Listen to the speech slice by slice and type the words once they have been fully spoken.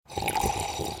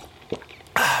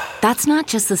That's not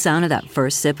just the sound of that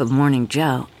first sip of Morning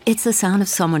Joe. It's the sound of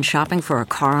someone shopping for a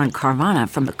car on Carvana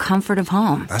from the comfort of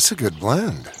home. That's a good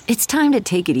blend. It's time to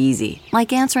take it easy,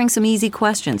 like answering some easy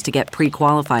questions to get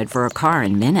pre-qualified for a car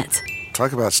in minutes.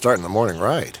 Talk about starting the morning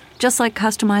right. Just like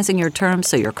customizing your terms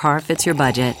so your car fits your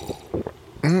budget.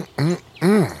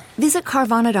 Visit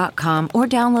Carvana.com or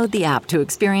download the app to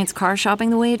experience car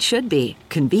shopping the way it should be.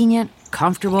 Convenient,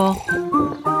 comfortable.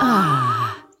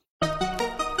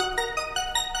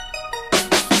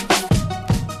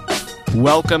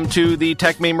 Welcome to the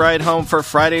Tech Meme Ride Home for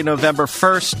Friday, November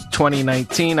 1st,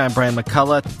 2019. I'm Brian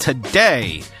McCullough.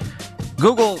 Today,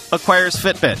 Google acquires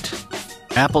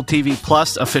Fitbit. Apple TV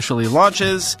Plus officially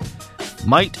launches.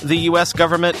 Might the U.S.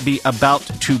 government be about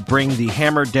to bring the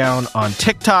hammer down on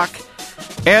TikTok?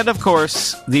 And, of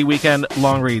course, the weekend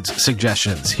long reads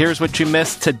suggestions. Here's what you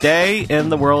missed today in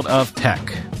the world of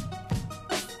tech.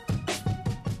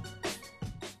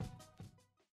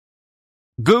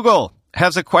 Google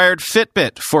has acquired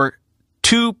Fitbit for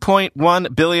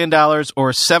 $2.1 billion or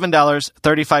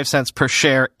 $7.35 per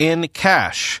share in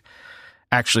cash.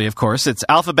 Actually, of course, it's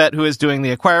Alphabet who is doing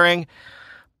the acquiring,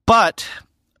 but,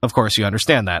 of course, you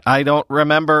understand that. I don't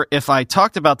remember if I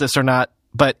talked about this or not,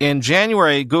 but in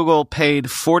January, Google paid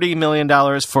 $40 million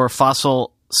for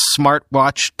Fossil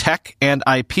smartwatch tech and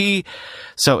IP,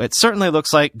 so it certainly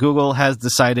looks like Google has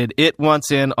decided it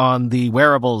wants in on the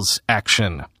wearables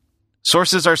action.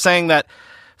 Sources are saying that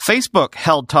Facebook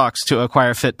held talks to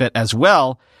acquire Fitbit as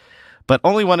well, but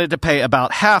only wanted to pay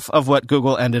about half of what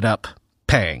Google ended up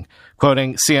paying.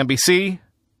 Quoting CNBC,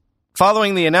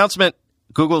 following the announcement,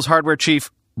 Google's hardware chief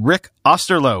Rick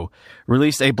Osterloh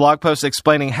released a blog post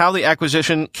explaining how the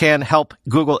acquisition can help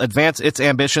Google advance its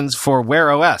ambitions for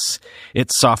Wear OS,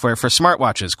 its software for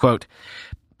smartwatches. Quote,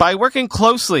 by working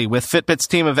closely with Fitbit's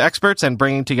team of experts and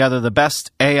bringing together the best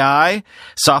AI,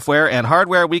 software, and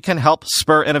hardware, we can help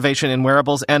spur innovation in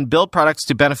wearables and build products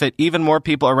to benefit even more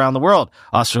people around the world,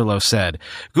 Osterloh said.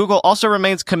 Google also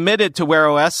remains committed to Wear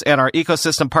OS and our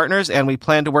ecosystem partners, and we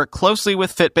plan to work closely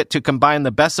with Fitbit to combine the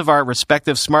best of our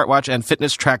respective smartwatch and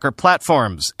fitness tracker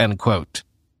platforms, end quote.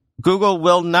 Google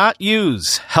will not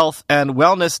use health and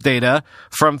wellness data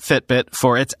from Fitbit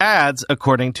for its ads,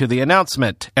 according to the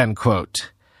announcement, end quote.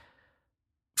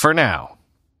 For now,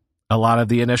 a lot of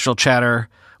the initial chatter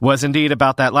was indeed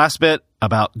about that last bit,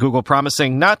 about Google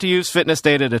promising not to use fitness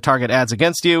data to target ads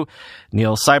against you.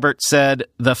 Neil Seibert said,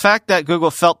 the fact that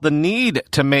Google felt the need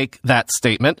to make that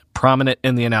statement prominent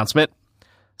in the announcement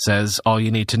says all you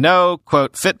need to know.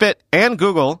 Quote, Fitbit and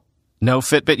Google know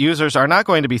Fitbit users are not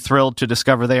going to be thrilled to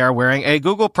discover they are wearing a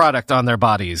Google product on their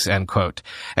bodies, end quote.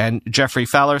 And Jeffrey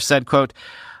Fowler said, quote,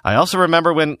 I also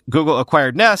remember when Google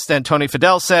acquired Nest and Tony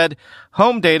Fadell said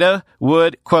home data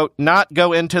would, quote, not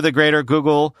go into the greater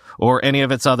Google or any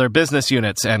of its other business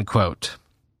units, end quote.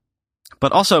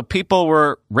 But also people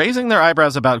were raising their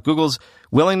eyebrows about Google's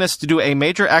willingness to do a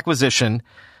major acquisition,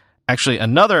 actually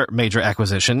another major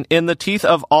acquisition, in the teeth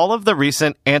of all of the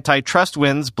recent antitrust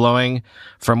winds blowing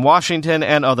from Washington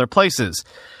and other places.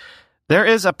 There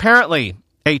is apparently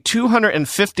a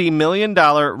 $250 million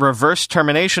reverse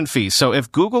termination fee. So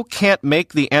if Google can't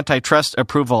make the antitrust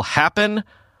approval happen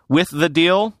with the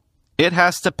deal, it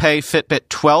has to pay Fitbit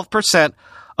 12%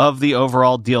 of the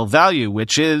overall deal value,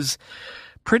 which is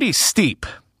pretty steep.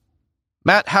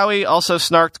 Matt Haughey also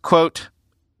snarked, quote,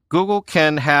 Google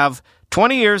can have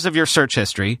 20 years of your search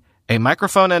history, a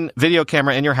microphone and video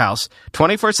camera in your house,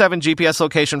 24/7 GPS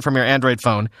location from your Android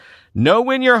phone, know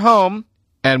when you're home,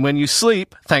 and when you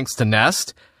sleep, thanks to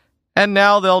Nest, and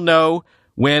now they'll know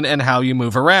when and how you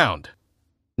move around.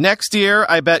 Next year,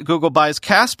 I bet Google buys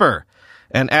Casper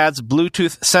and adds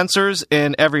Bluetooth sensors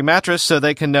in every mattress so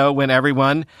they can know when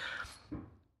everyone,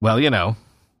 well, you know,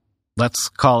 let's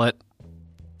call it,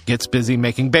 gets busy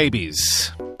making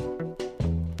babies.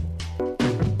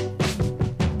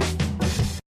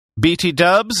 BT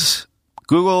Dubs,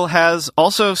 Google has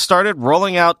also started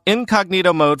rolling out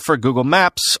incognito mode for Google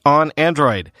Maps on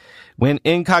Android. When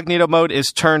incognito mode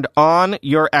is turned on,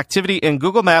 your activity in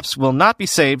Google Maps will not be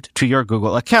saved to your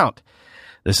Google account.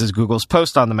 This is Google's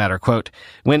post on the matter. Quote,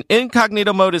 when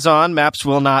incognito mode is on, Maps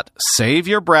will not save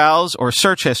your browse or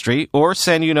search history or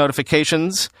send you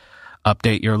notifications,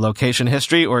 update your location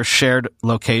history or shared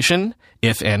location,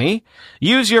 if any,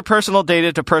 use your personal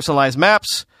data to personalize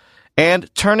Maps,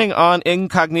 and turning on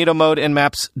incognito mode in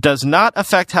Maps does not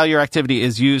affect how your activity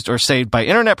is used or saved by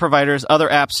internet providers, other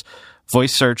apps,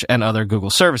 voice search, and other Google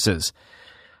services.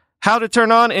 How to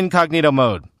turn on incognito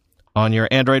mode. On your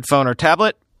Android phone or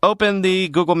tablet, open the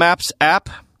Google Maps app,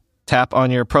 tap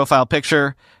on your profile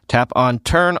picture, tap on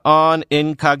Turn on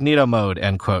Incognito Mode,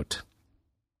 end quote.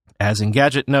 As in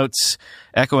Gadget Notes,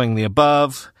 echoing the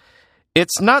above,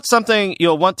 it's not something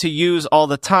you'll want to use all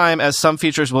the time, as some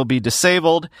features will be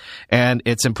disabled, and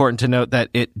it's important to note that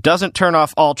it doesn't turn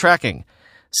off all tracking.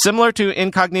 Similar to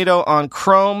Incognito on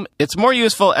Chrome, it's more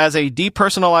useful as a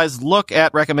depersonalized look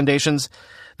at recommendations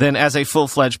than as a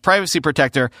full-fledged privacy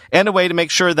protector, and a way to make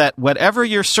sure that whatever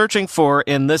you're searching for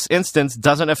in this instance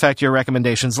doesn't affect your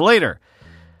recommendations later.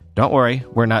 Don't worry,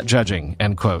 we're not judging,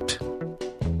 end quote.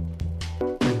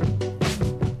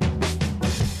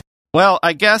 Well,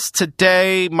 I guess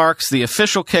today marks the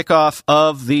official kickoff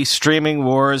of the streaming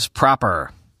wars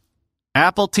proper.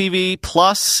 Apple TV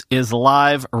Plus is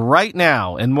live right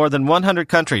now in more than 100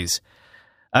 countries.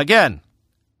 Again,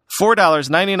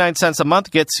 $4.99 a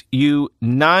month gets you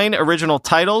 9 original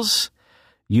titles.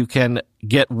 You can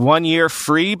get 1 year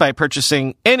free by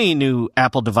purchasing any new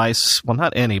Apple device. Well,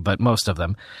 not any, but most of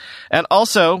them. And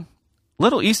also,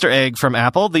 little Easter egg from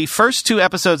Apple, the first 2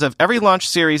 episodes of every launch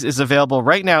series is available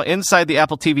right now inside the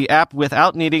Apple TV app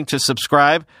without needing to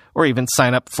subscribe or even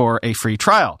sign up for a free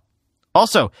trial.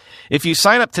 Also, if you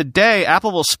sign up today,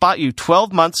 Apple will spot you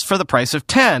 12 months for the price of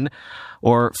 10,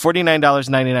 or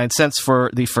 $49.99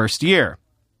 for the first year.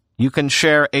 You can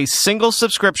share a single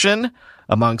subscription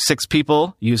among 6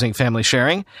 people using family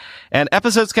sharing, and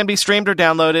episodes can be streamed or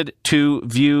downloaded to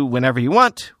view whenever you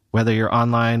want, whether you're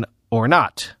online or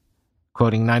not.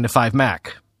 Quoting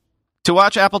 9to5Mac. To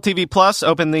watch Apple TV Plus,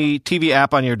 open the TV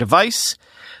app on your device.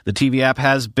 The TV app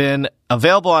has been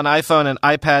available on iPhone and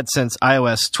iPad since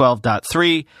iOS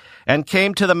 12.3 and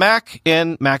came to the Mac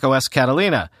in macOS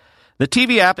Catalina. The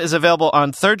TV app is available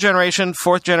on 3rd generation,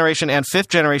 4th generation, and 5th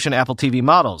generation Apple TV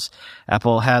models.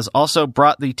 Apple has also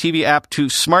brought the TV app to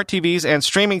smart TVs and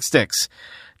streaming sticks.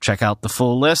 Check out the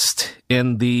full list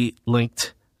in the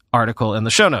linked article in the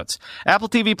show notes. Apple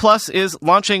TV Plus is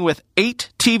launching with 8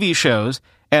 TV shows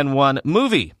and 1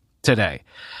 movie today.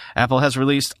 Apple has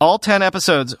released all 10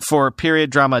 episodes for period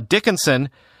drama Dickinson,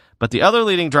 but the other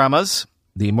leading dramas,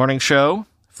 The Morning Show,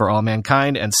 For All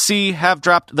Mankind, and See, have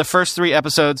dropped the first 3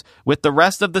 episodes, with the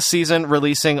rest of the season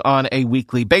releasing on a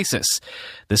weekly basis.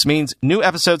 This means new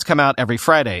episodes come out every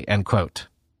Friday, end quote.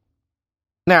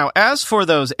 Now, as for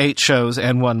those 8 shows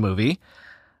and 1 movie,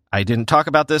 I didn't talk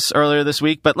about this earlier this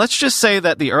week, but let's just say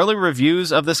that the early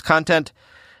reviews of this content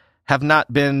have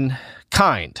not been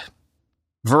kind.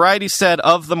 Variety said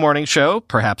of The Morning Show,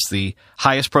 perhaps the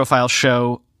highest profile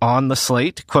show on the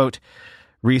slate, quote,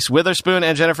 Reese Witherspoon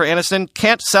and Jennifer Aniston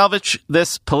can't salvage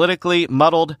this politically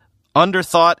muddled,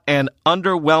 underthought, and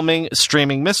underwhelming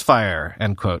streaming misfire,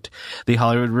 end quote. The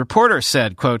Hollywood Reporter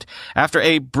said, quote, after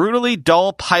a brutally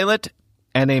dull pilot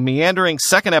and a meandering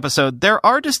second episode, there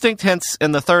are distinct hints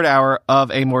in the 3rd hour of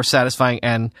a more satisfying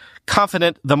and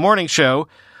confident The Morning Show,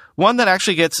 one that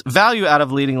actually gets value out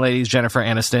of leading ladies Jennifer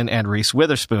Aniston and Reese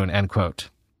Witherspoon, end quote.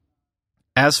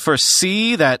 As for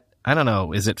See, that, I don't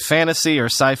know, is it fantasy or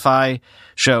sci-fi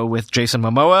show with Jason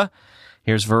Momoa?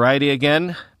 Here's Variety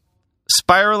again.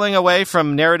 Spiraling away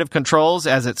from narrative controls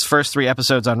as its first 3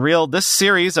 episodes unreal, this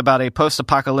series about a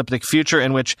post-apocalyptic future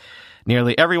in which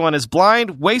nearly everyone is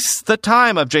blind wastes the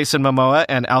time of Jason Momoa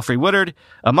and Alfre Woodard,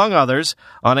 among others,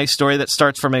 on a story that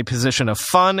starts from a position of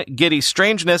fun, giddy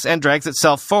strangeness and drags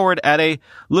itself forward at a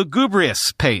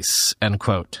lugubrious pace, end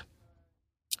quote.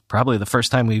 Probably the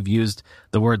first time we've used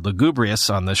the word lugubrious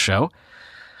on this show.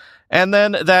 And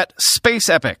then that space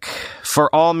epic,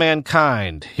 For All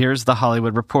Mankind. Here's the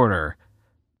Hollywood Reporter.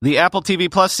 The Apple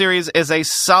TV Plus series is a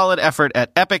solid effort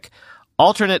at epic,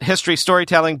 alternate history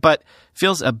storytelling, but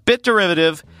feels a bit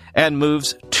derivative and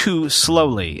moves too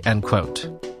slowly, end quote.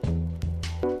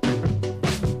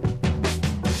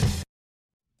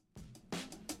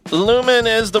 Lumen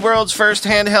is the world's first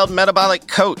handheld metabolic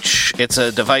coach. It's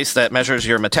a device that measures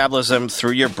your metabolism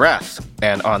through your breath.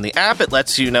 And on the app, it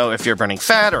lets you know if you're burning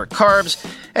fat or carbs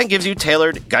and gives you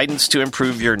tailored guidance to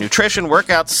improve your nutrition,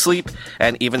 workouts, sleep,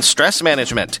 and even stress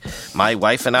management. My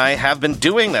wife and I have been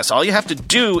doing this. All you have to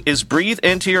do is breathe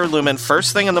into your Lumen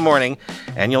first thing in the morning,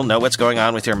 and you'll know what's going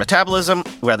on with your metabolism,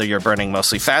 whether you're burning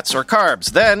mostly fats or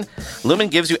carbs. Then, Lumen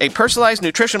gives you a personalized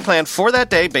nutrition plan for that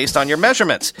day based on your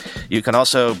measurements. You can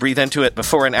also breathe into it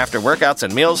before and after workouts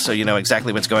and meals so you know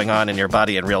exactly what's going on in your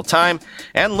body in real time.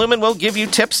 And Lumen will give you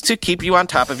tips to keep you on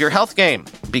top of your health game.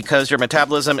 Because your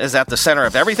metabolism is at the center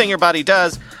of everything your body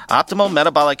does, optimal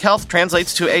metabolic health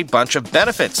translates to a bunch of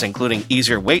benefits, including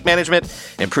easier weight management,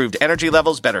 improved energy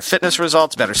levels, better fitness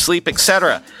results, better sleep,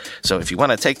 etc. So if you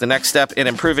want to take the next step in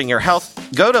improving your health,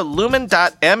 go to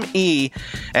lumen.me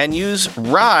and use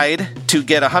RIDE to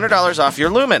get $100 off your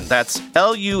Lumen. That's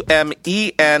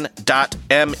LUMEN.me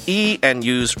and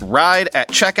use RIDE at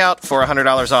checkout for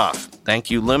 $100 off. Thank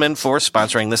you, Lumen, for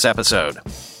sponsoring this episode.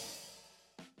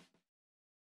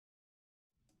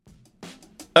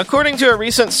 According to a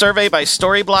recent survey by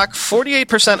Storyblock,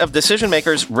 48% of decision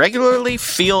makers regularly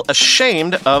feel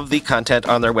ashamed of the content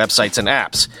on their websites and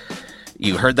apps.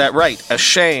 You heard that right,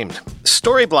 ashamed.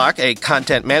 Storyblock, a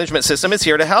content management system, is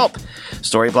here to help.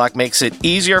 Storyblock makes it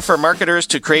easier for marketers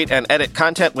to create and edit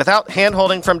content without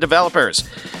hand-holding from developers,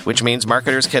 which means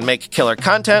marketers can make killer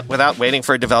content without waiting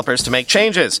for developers to make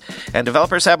changes. And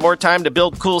developers have more time to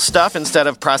build cool stuff instead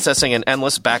of processing an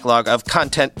endless backlog of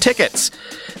content tickets.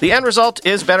 The end result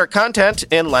is better content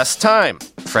in less time.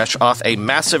 Fresh off a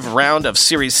massive round of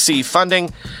Series C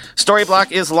funding,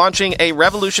 Storyblock is launching a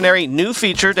revolutionary new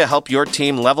feature to help your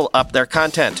team level up their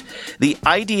content. The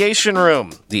Ideation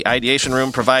Room. The Ideation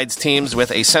Room provides teams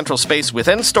with a central space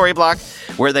within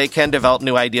Storyblock where they can develop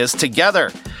new ideas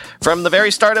together. From the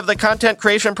very start of the content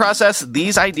creation process,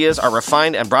 these ideas are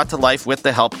refined and brought to life with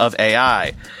the help of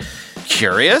AI.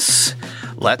 Curious?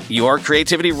 Let your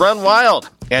creativity run wild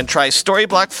and try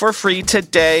Storyblock for free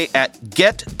today at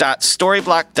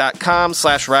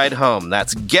get.storyblock.com/ridehome.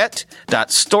 That's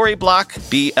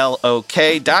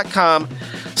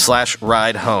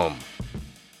get.storyblock.com/ridehome.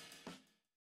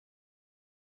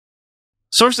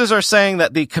 Sources are saying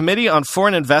that the Committee on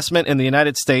Foreign Investment in the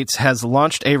United States has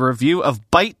launched a review of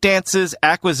ByteDance's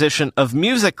acquisition of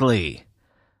Musical.ly.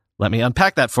 Let me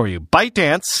unpack that for you.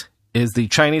 ByteDance is the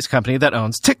Chinese company that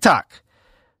owns TikTok.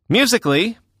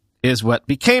 Musical.ly is what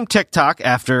became TikTok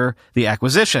after the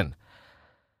acquisition.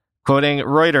 Quoting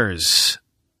Reuters,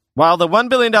 while the $1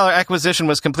 billion acquisition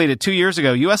was completed 2 years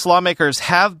ago, U.S. lawmakers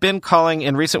have been calling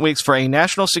in recent weeks for a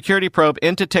national security probe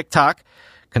into TikTok,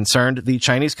 concerned the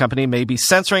Chinese company may be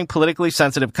censoring politically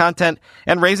sensitive content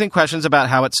and raising questions about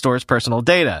how it stores personal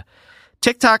data.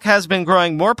 TikTok has been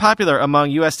growing more popular among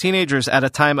U.S. teenagers at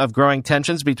a time of growing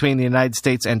tensions between the United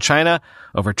States and China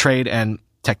over trade and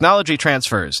technology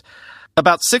transfers.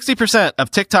 About 60%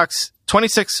 of TikTok's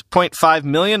 26.5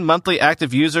 million monthly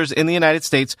active users in the United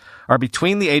States are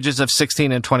between the ages of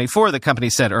 16 and 24, the company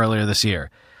said earlier this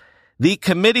year. The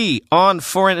Committee on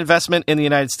Foreign Investment in the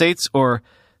United States, or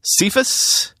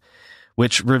CFIUS,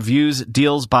 which reviews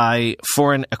deals by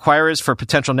foreign acquirers for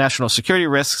potential national security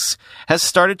risks, has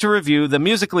started to review the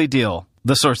Musical.ly deal,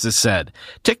 the sources said.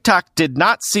 TikTok did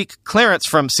not seek clearance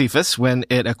from CFIUS when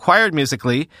it acquired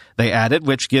Musical.ly, they added,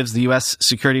 which gives the U.S.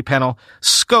 security panel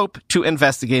scope to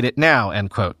investigate it now,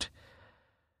 end quote.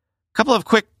 A couple of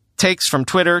quick takes from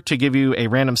Twitter to give you a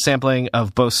random sampling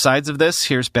of both sides of this.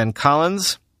 Here's Ben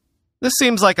Collins. This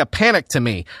seems like a panic to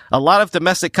me. A lot of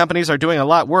domestic companies are doing a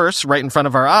lot worse right in front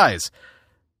of our eyes.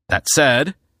 That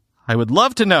said, I would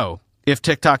love to know if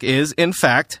TikTok is, in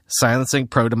fact, silencing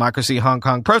pro-democracy Hong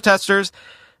Kong protesters.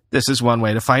 This is one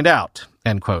way to find out,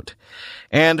 end quote.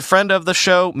 And friend of the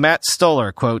show, Matt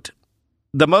Stoller, quote,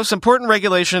 the most important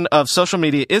regulation of social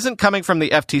media isn't coming from the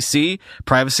FTC,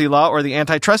 privacy law, or the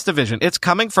antitrust division. It's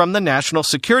coming from the national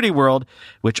security world,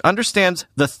 which understands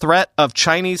the threat of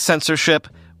Chinese censorship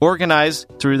organized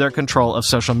through their control of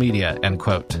social media, end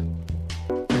quote.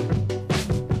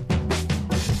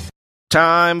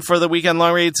 Time for the Weekend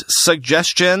Long Reads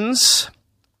suggestions.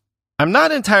 I'm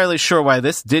not entirely sure why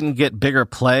this didn't get bigger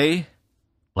play,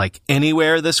 like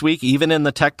anywhere this week, even in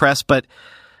the tech press, but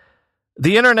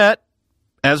the internet,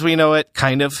 as we know it,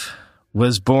 kind of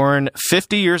was born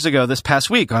 50 years ago this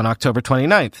past week on October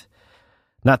 29th.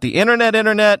 Not the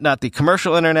internet, not the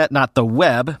commercial internet, not the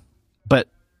web, but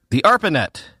the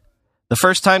ARPANET, the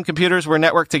first time computers were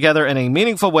networked together in a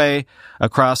meaningful way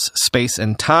across space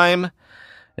and time.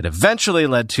 It eventually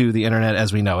led to the internet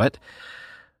as we know it.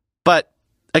 But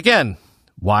again,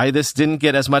 why this didn't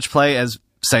get as much play as,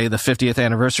 say, the 50th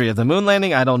anniversary of the moon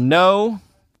landing, I don't know.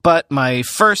 But my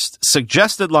first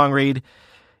suggested long read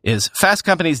is Fast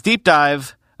Company's deep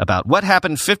dive about what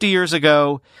happened 50 years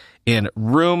ago in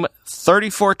room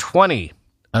 3420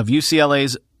 of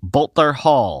UCLA's Boulter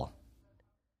Hall.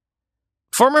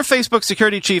 Former Facebook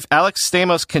security chief Alex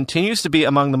Stamos continues to be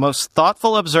among the most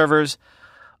thoughtful observers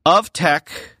of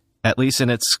tech, at least in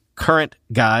its current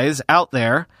guise, out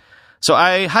there. So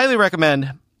I highly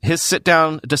recommend his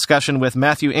sit-down discussion with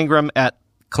Matthew Ingram at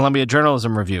Columbia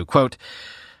Journalism Review. Quote,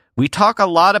 We talk a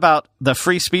lot about the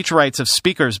free speech rights of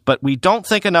speakers, but we don't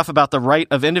think enough about the right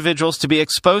of individuals to be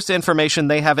exposed to information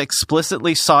they have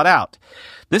explicitly sought out.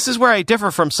 This is where I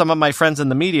differ from some of my friends in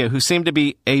the media who seem to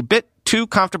be a bit too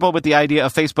comfortable with the idea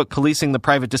of Facebook policing the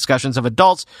private discussions of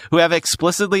adults who have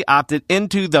explicitly opted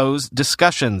into those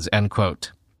discussions, end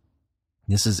quote.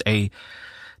 This is a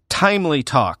timely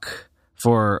talk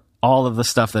for all of the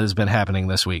stuff that has been happening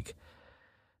this week.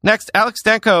 Next, Alex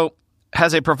Danko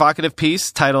has a provocative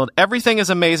piece titled, "Everything is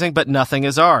Amazing, but Nothing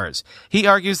is Ours." He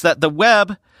argues that the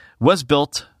web was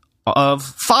built of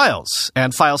files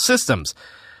and file systems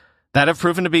that have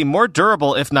proven to be more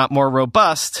durable, if not more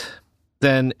robust,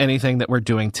 than anything that we're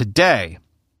doing today.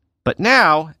 But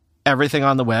now, everything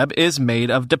on the web is made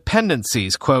of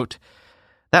dependencies. Quote,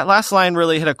 "That last line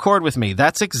really hit a chord with me.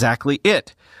 That's exactly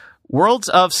it. Worlds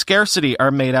of scarcity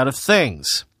are made out of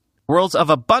things. Worlds of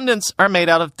abundance are made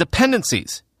out of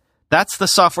dependencies. That's the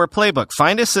software playbook.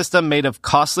 Find a system made of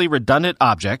costly, redundant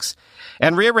objects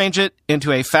and rearrange it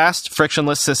into a fast,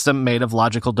 frictionless system made of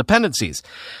logical dependencies.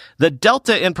 The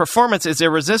delta in performance is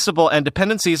irresistible, and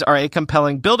dependencies are a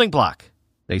compelling building block.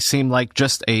 They seem like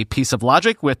just a piece of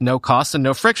logic with no cost and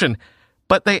no friction,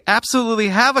 but they absolutely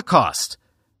have a cost.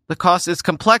 The cost is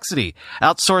complexity,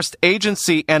 outsourced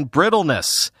agency, and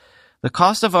brittleness. The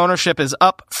cost of ownership is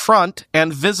up front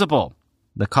and visible.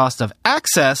 The cost of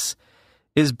access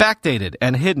is backdated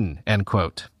and hidden," end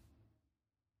quote.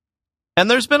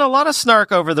 And there's been a lot of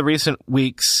snark over the recent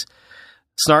weeks,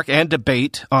 snark and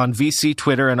debate on VC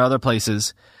Twitter and other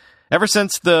places, ever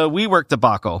since the WeWork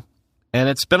debacle. And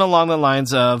it's been along the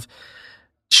lines of,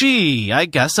 gee, I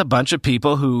guess a bunch of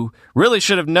people who really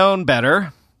should have known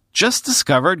better just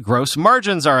discovered gross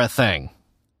margins are a thing.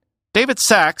 David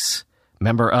Sachs,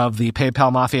 member of the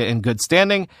PayPal Mafia in good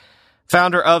standing,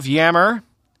 founder of Yammer,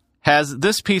 has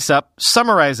this piece up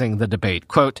summarizing the debate.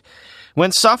 Quote,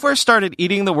 "When software started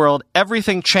eating the world,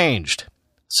 everything changed.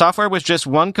 Software was just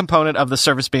one component of the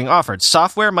service being offered.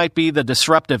 Software might be the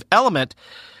disruptive element,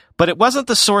 but it wasn't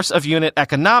the source of unit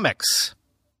economics.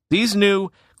 These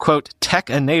new, quote,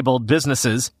 tech-enabled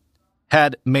businesses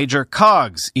had major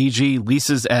COGS, e.g.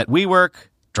 leases at WeWork,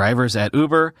 drivers at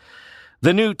Uber.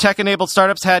 The new tech-enabled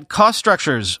startups had cost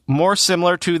structures more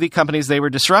similar to the companies they were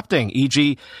disrupting,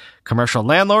 e.g. commercial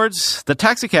landlords, the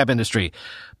taxicab industry,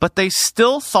 but they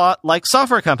still thought like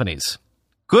software companies.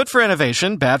 Good for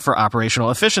innovation, bad for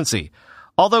operational efficiency.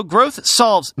 Although growth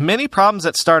solves many problems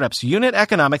at startups, unit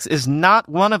economics is not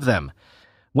one of them.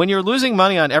 When you're losing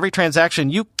money on every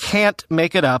transaction, you can't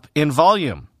make it up in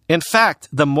volume. In fact,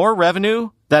 the more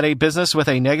revenue that a business with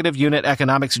a negative unit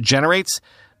economics generates,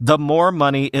 the more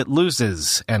money it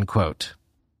loses," end quote.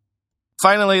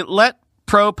 Finally, let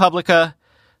ProPublica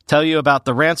tell you about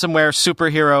the ransomware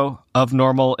superhero of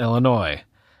Normal, Illinois.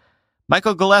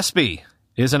 Michael Gillespie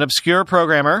is an obscure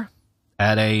programmer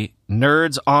at a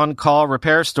Nerds On Call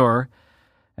repair store,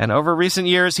 and over recent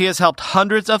years he has helped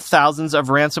hundreds of thousands of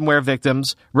ransomware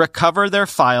victims recover their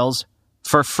files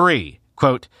for free.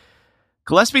 Quote,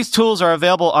 "Gillespie's tools are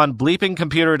available on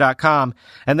bleepingcomputer.com,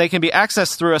 and they can be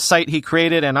accessed through a site he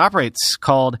created and operates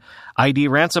called ID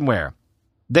Ransomware.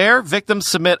 There, victims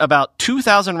submit about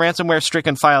 2,000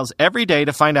 ransomware-stricken files every day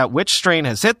to find out which strain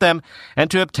has hit them and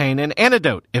to obtain an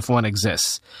antidote if one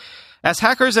exists. As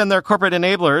hackers and their corporate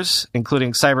enablers,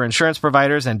 including cyber insurance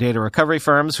providers and data recovery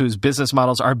firms whose business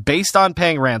models are based on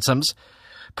paying ransoms,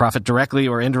 profit directly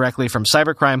or indirectly from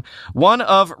cybercrime, one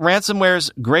of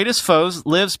ransomware's greatest foes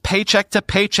lives paycheck to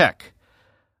paycheck.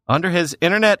 Under his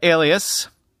internet alias,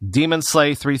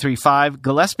 DemonSlay335,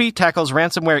 Gillespie tackles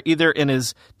ransomware either in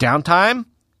his downtime,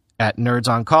 at Nerds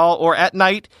On Call, or at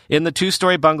night in the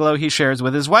 2-story bungalow he shares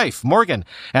with his wife, Morgan,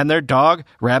 and their dog,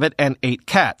 rabbit, and 8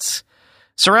 cats.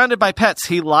 Surrounded by pets,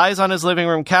 he lies on his living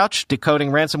room couch, decoding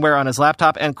ransomware on his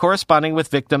laptop and corresponding with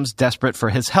victims desperate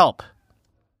for his help.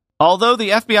 Although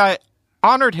the FBI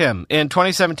honored him in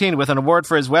 2017 with an award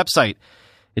for his website,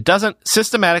 it doesn't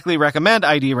systematically recommend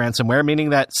ID ransomware, meaning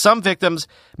that some victims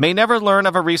may never learn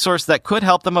of a resource that could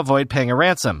help them avoid paying a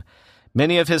ransom.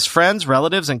 Many of his friends,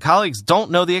 relatives, and colleagues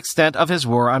don't know the extent of his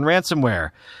war on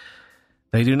ransomware.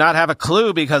 They do not have a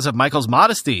clue because of Michael's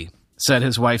modesty, said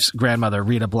his wife's grandmother,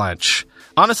 Rita Blanche.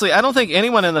 Honestly, I don't think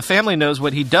anyone in the family knows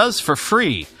what he does for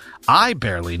free. I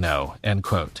barely know, end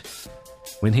quote.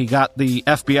 When he got the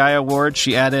FBI award,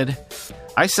 she added,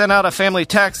 "I sent out a family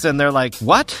text and they're like,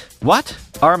 what? What?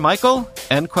 Our Michael?"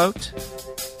 End quote.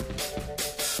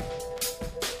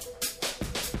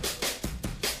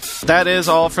 That is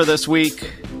all for this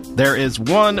week. There is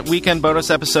one weekend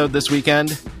bonus episode this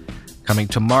weekend. Coming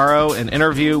tomorrow, an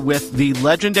interview with the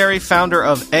legendary founder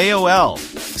of AOL,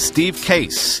 Steve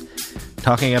Case.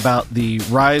 talking about the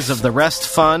rise of the Rest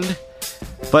Fund,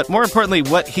 but more importantly,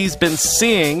 what he's been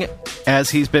seeing as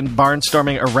he's been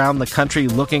barnstorming around the country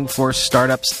looking for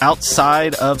startups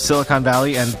outside of Silicon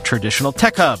Valley and traditional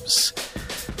tech hubs.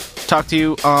 Talk to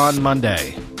you on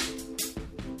Monday.